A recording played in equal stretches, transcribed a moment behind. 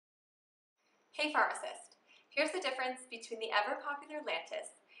Hey Pharmacist! Here's the difference between the ever-popular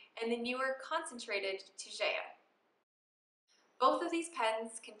Lantus and the newer concentrated toujeo. Both of these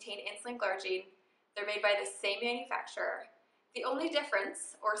pens contain insulin glargine. They're made by the same manufacturer. The only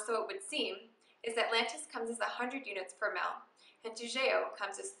difference, or so it would seem, is that Lantus comes as 100 units per ml and toujeo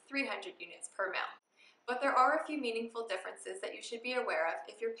comes as 300 units per ml. But there are a few meaningful differences that you should be aware of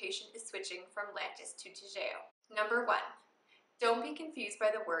if your patient is switching from Lantus to toujeo. Number 1. Don't be confused by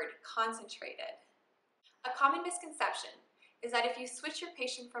the word concentrated. A common misconception is that if you switch your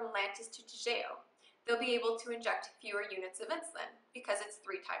patient from Lantus to toujeo, they'll be able to inject fewer units of insulin because it's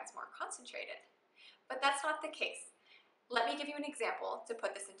 3 times more concentrated. But that's not the case. Let me give you an example to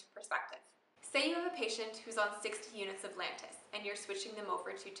put this into perspective. Say you have a patient who's on 60 units of Lantus and you're switching them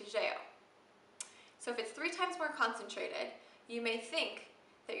over to toujeo. So if it's 3 times more concentrated, you may think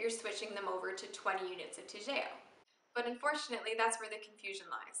that you're switching them over to 20 units of toujeo. But unfortunately, that's where the confusion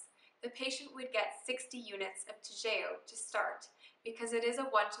lies. The patient would get 60 units of toujeo to start because it is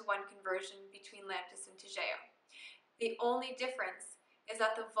a one-to-one conversion between Lantus and toujeo. The only difference is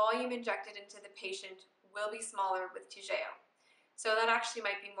that the volume injected into the patient will be smaller with toujeo. So that actually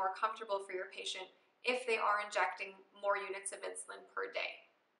might be more comfortable for your patient if they are injecting more units of insulin per day.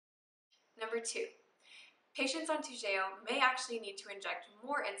 Number 2, patients on toujeo may actually need to inject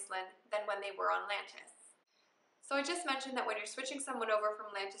more insulin than when they were on Lantus. So I just mentioned that when you're switching someone over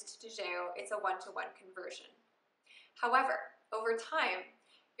from Lantus to toujeo, it's a one-to-one conversion. However, over time,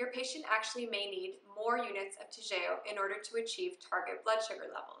 your patient actually may need more units of toujeo in order to achieve target blood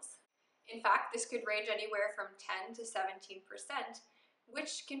sugar levels. In fact, this could range anywhere from 10 to 17%,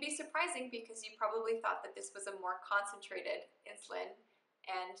 which can be surprising because you probably thought that this was a more concentrated insulin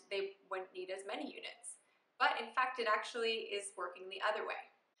and they wouldn't need as many units. But in fact, it actually is working the other way.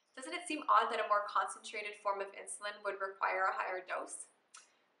 Doesn't it seem odd that a more concentrated form of insulin would require a higher dose?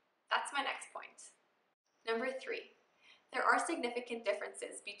 That's my next point. Number 3, there are significant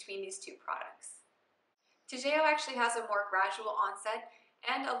differences between these two products. Toujeo actually has a more gradual onset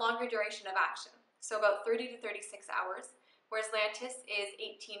and a longer duration of action, so about 30 to 36 hours, whereas Lantus is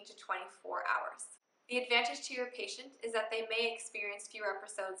 18 to 24 hours. The advantage to your patient is that they may experience fewer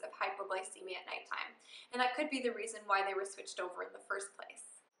episodes of hypoglycemia at nighttime, and that could be the reason why they were switched over in the first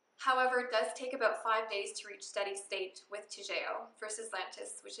place. However, it does take about 5 days to reach steady state with toujeo versus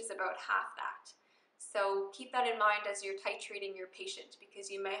Lantus, which is about half that. So keep that in mind as you're titrating your patient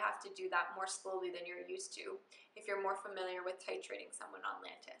because you may have to do that more slowly than you're used to if you're more familiar with titrating someone on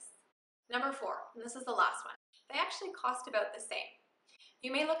Lantus. Number 4, and this is the last one, they actually cost about the same.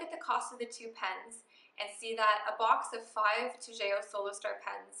 You may look at the cost of the 2 pens and see that a box of 5 toujeo-solostar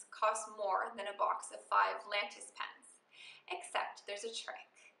pens costs more than a box of 5 Lantus pens, except there's a trick.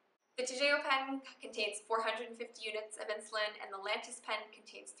 The toujeo pen contains 450 units of insulin and the Lantus pen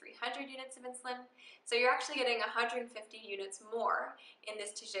contains 300 units of insulin, so you're actually getting 150 units more in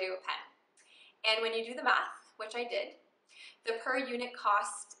this toujeo pen. And when you do the math, which I did, the per unit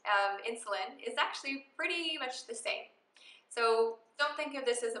cost of insulin is actually pretty much the same. So don't think of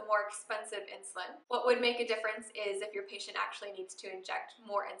this as a more expensive insulin. What would make a difference is if your patient actually needs to inject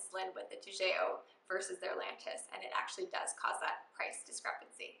more insulin with the toujeo versus their Lantus, and it actually does cause that price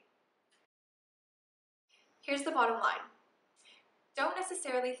discrepancy. Here's the bottom line. Don't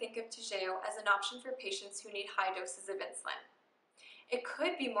necessarily think of toujeo as an option for patients who need high doses of insulin. It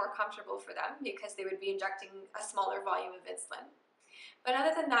could be more comfortable for them because they would be injecting a smaller volume of insulin. But other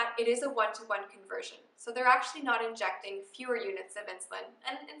than that, it is a one-to-one conversion. So they're actually not injecting fewer units of insulin,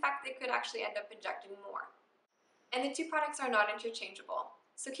 and in fact, they could actually end up injecting more. And the 2 products are not interchangeable.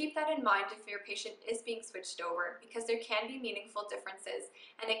 So keep that in mind if your patient is being switched over because there can be meaningful differences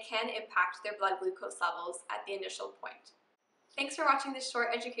and it can impact their blood glucose levels at the initial point. Thanks for watching this short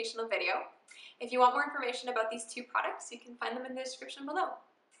educational video. If you want more information about these 2 products, you can find them in the description below.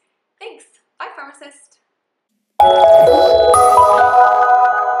 Thanks! Bye, Pharmacist!